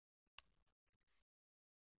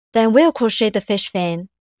Then we'll crochet the fish fin.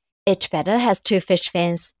 Each Betta has 2 fish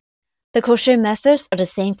fins. The crochet methods are the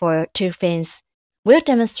same for 2 fins. We'll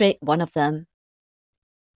demonstrate one of them.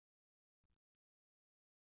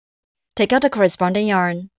 Take out the corresponding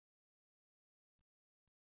yarn.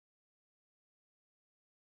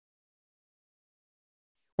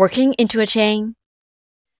 Working into a chain.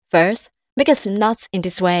 First, make a slip knot in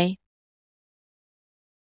this way.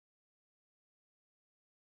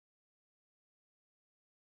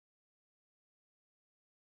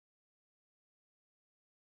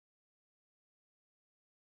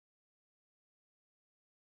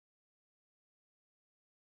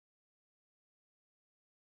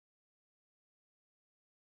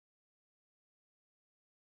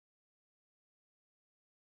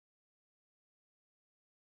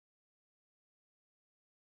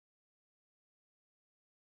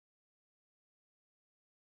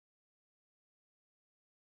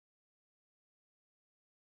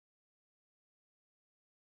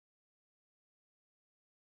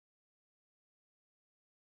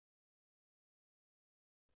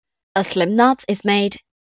 A slip knot is made.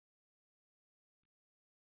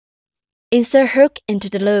 Insert hook into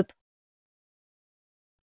the loop.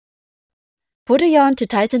 Pull the yarn to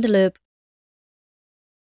tighten the loop.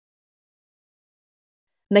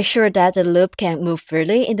 Make sure that the loop can move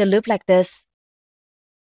freely in the loop like this.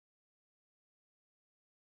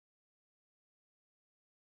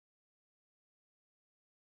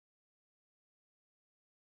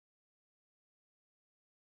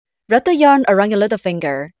 Wrap the yarn around your little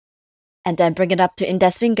finger, and then bring it up to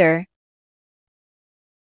index finger.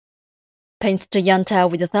 Pinch the yarn tail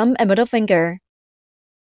with the thumb and middle finger.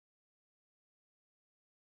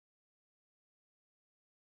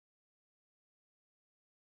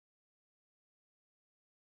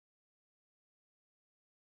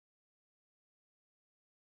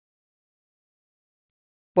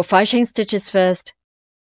 For 5 chain stitches first.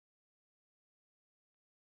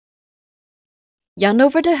 Yarn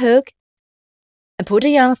over the hook, and pull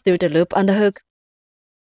the yarn through the loop on the hook.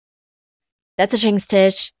 That's a chain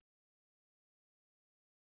stitch.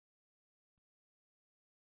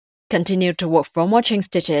 Continue to work 4 more chain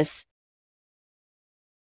stitches.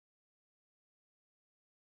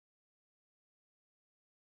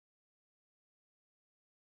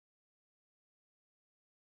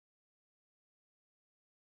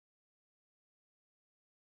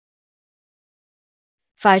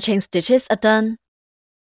 Five chain stitches are done.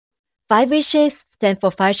 5 V shapes stand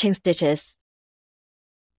for 5 chain stitches.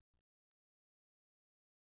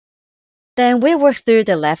 Then we work through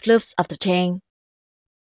the left loops of the chain.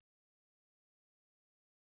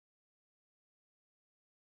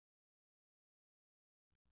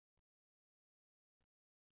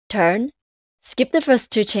 Turn, skip the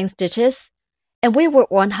first 2 chain stitches, and we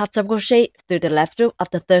work 1 half double crochet through the left loop of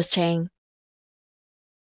the third chain.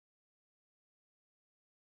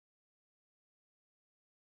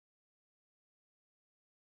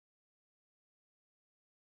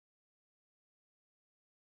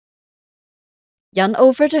 Yarn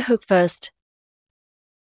over the hook first.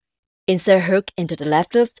 Insert hook into the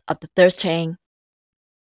left loops of the third chain.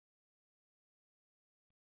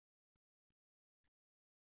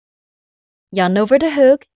 Yarn over the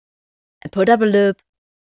hook and put up a loop.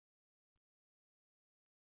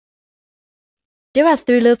 There are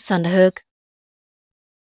 3 loops on the hook.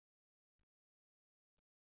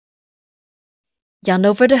 Yarn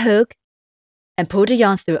over the hook and pull the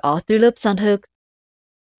yarn through all 3 loops on hook.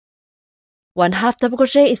 1 half double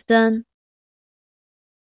crochet is done.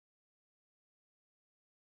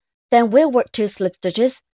 Then we'll work 2 slip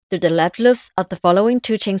stitches through the left loops of the following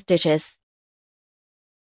 2 chain stitches.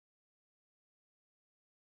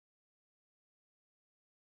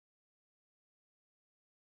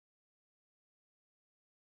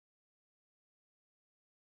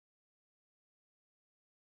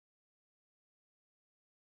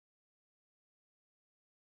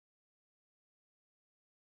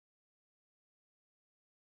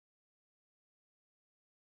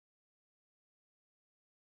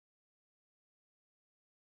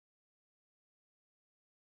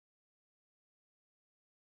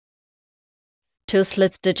 Two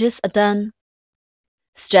slip stitches are done.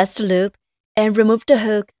 Stretch the loop and remove the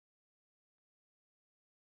hook.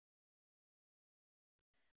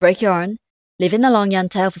 Break yarn, leaving a long yarn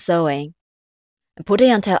tail for sewing, and pull the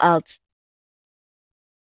yarn tail out.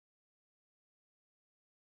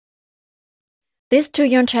 These 2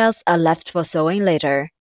 yarn tails are left for sewing later.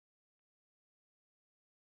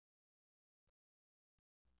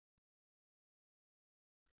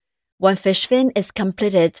 One fish fin is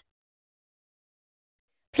completed.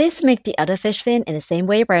 Please make the other fish fin in the same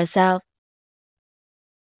way by yourself.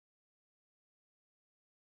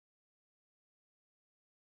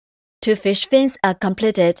 2 fish fins are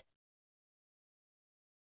completed.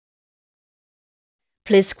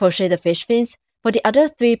 Please crochet the fish fins for the other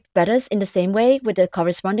 3 petals in the same way with the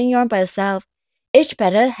corresponding yarn by yourself. Each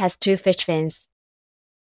petal has 2 fish fins.